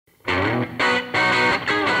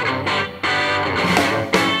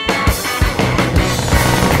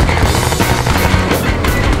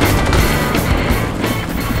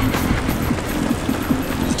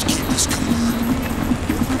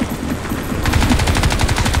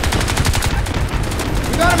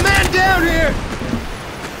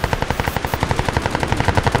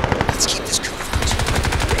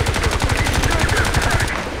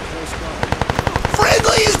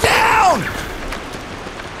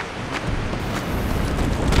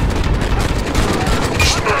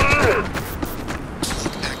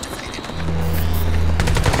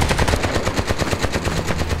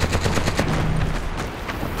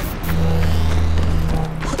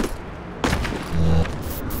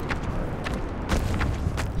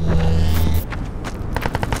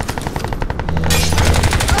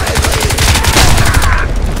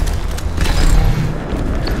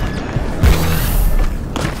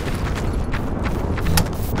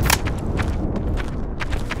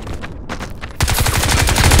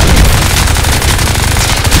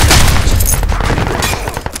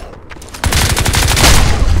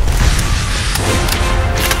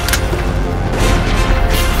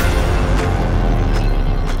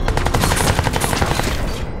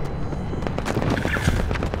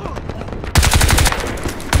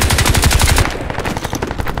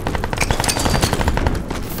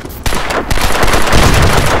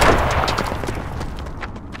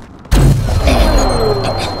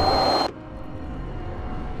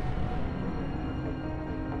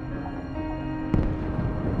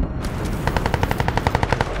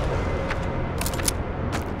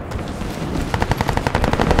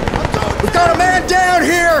Got a man down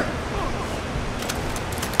here!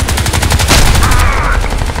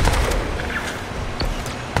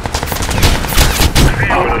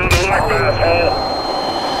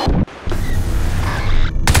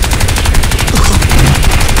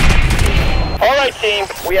 All right, team.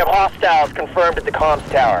 We have hostiles confirmed at the comms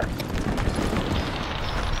tower.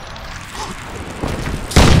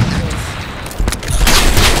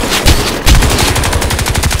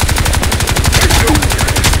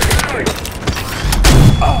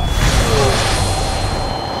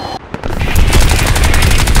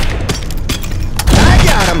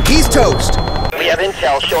 He's toast! We have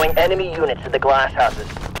intel showing enemy units at the glass houses.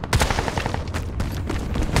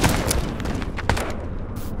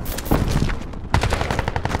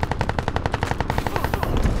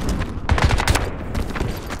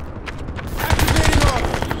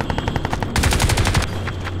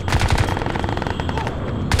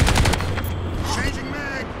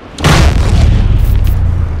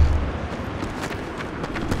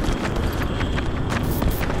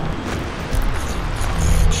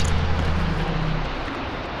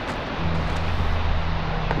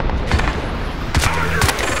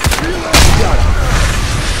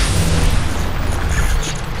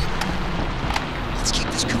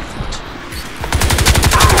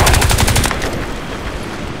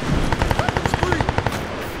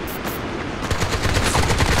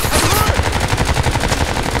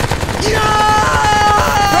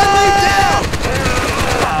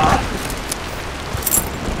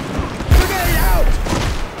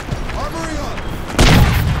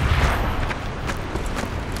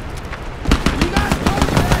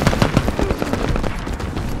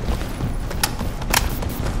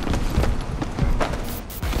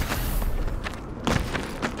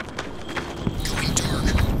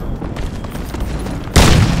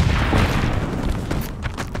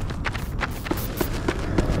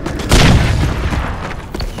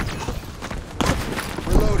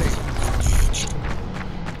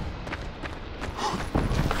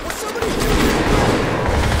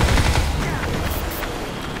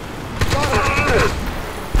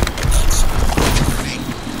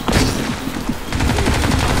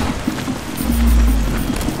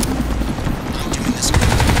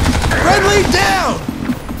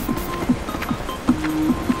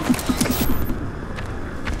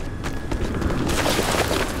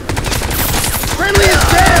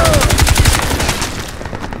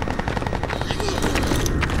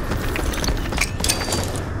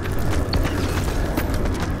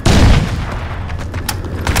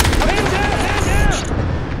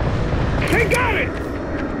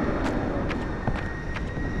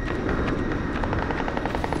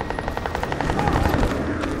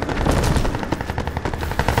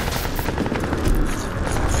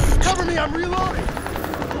 I'm reloading!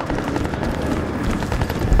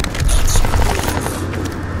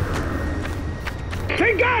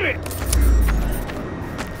 They got it!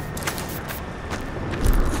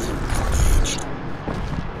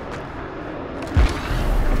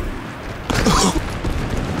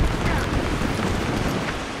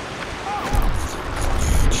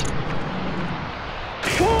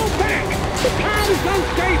 Fall back! The power is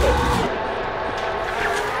unstable!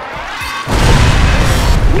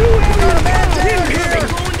 New area down here!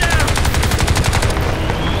 Going down!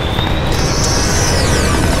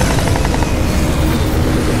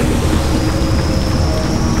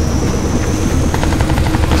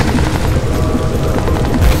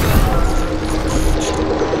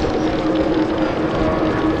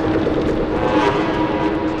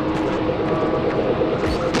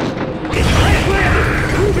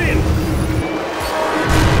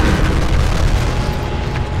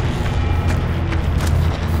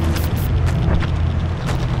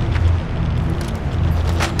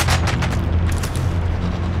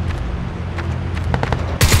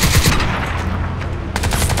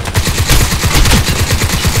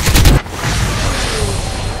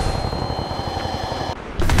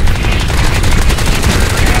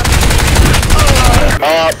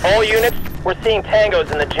 units, we're seeing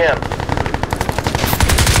tangos in the gym.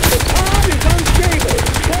 The pod is unstable.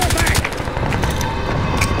 Fall back.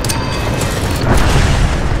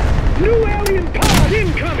 New alien pod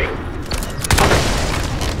incoming.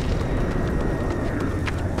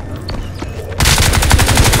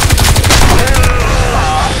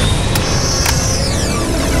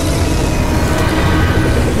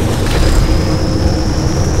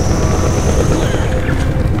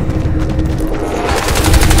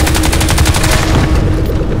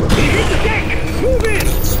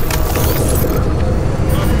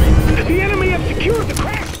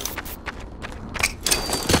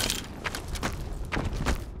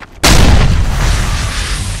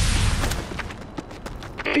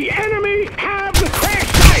 The enemy have the crash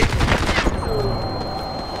site!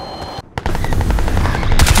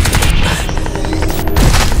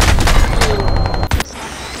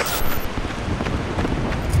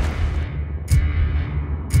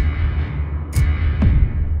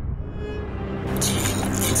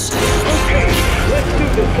 Okay, let's do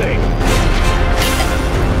this thing.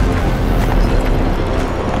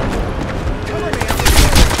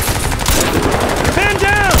 Man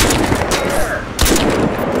down!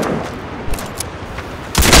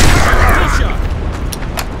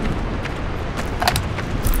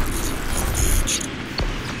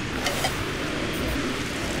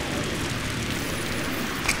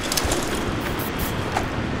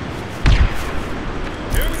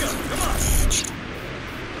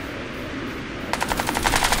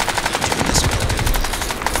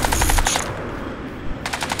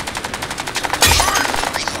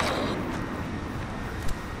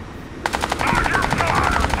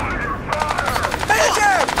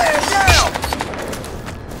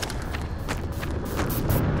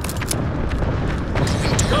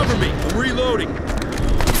 Cover me! I'm reloading!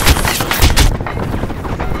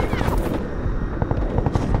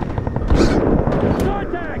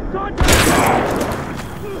 Contact!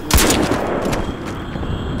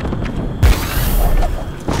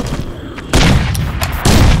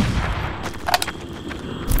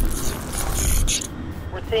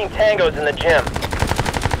 We're seeing tangos in the gym.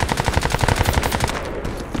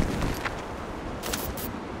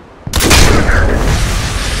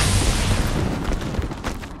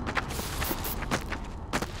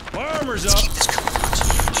 Armor's up!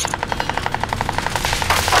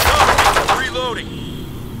 Cover me! I'm reloading!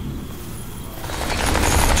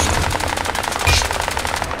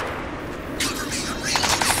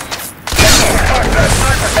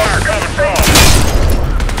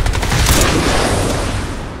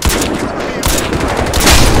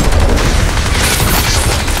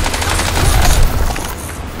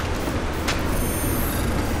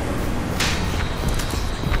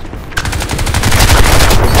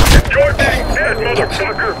 You're being dead,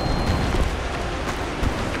 motherfucker!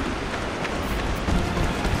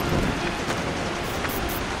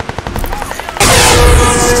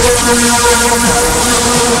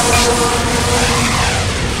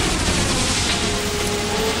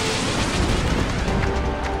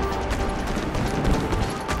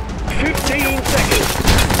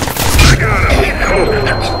 I got him!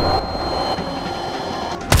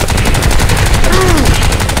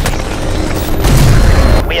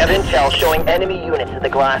 We have intel showing enemy units at the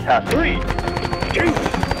glass house. 3, 2,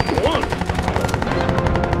 1.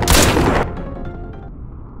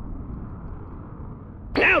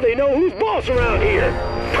 Now they know who's boss around here.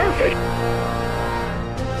 Perfect.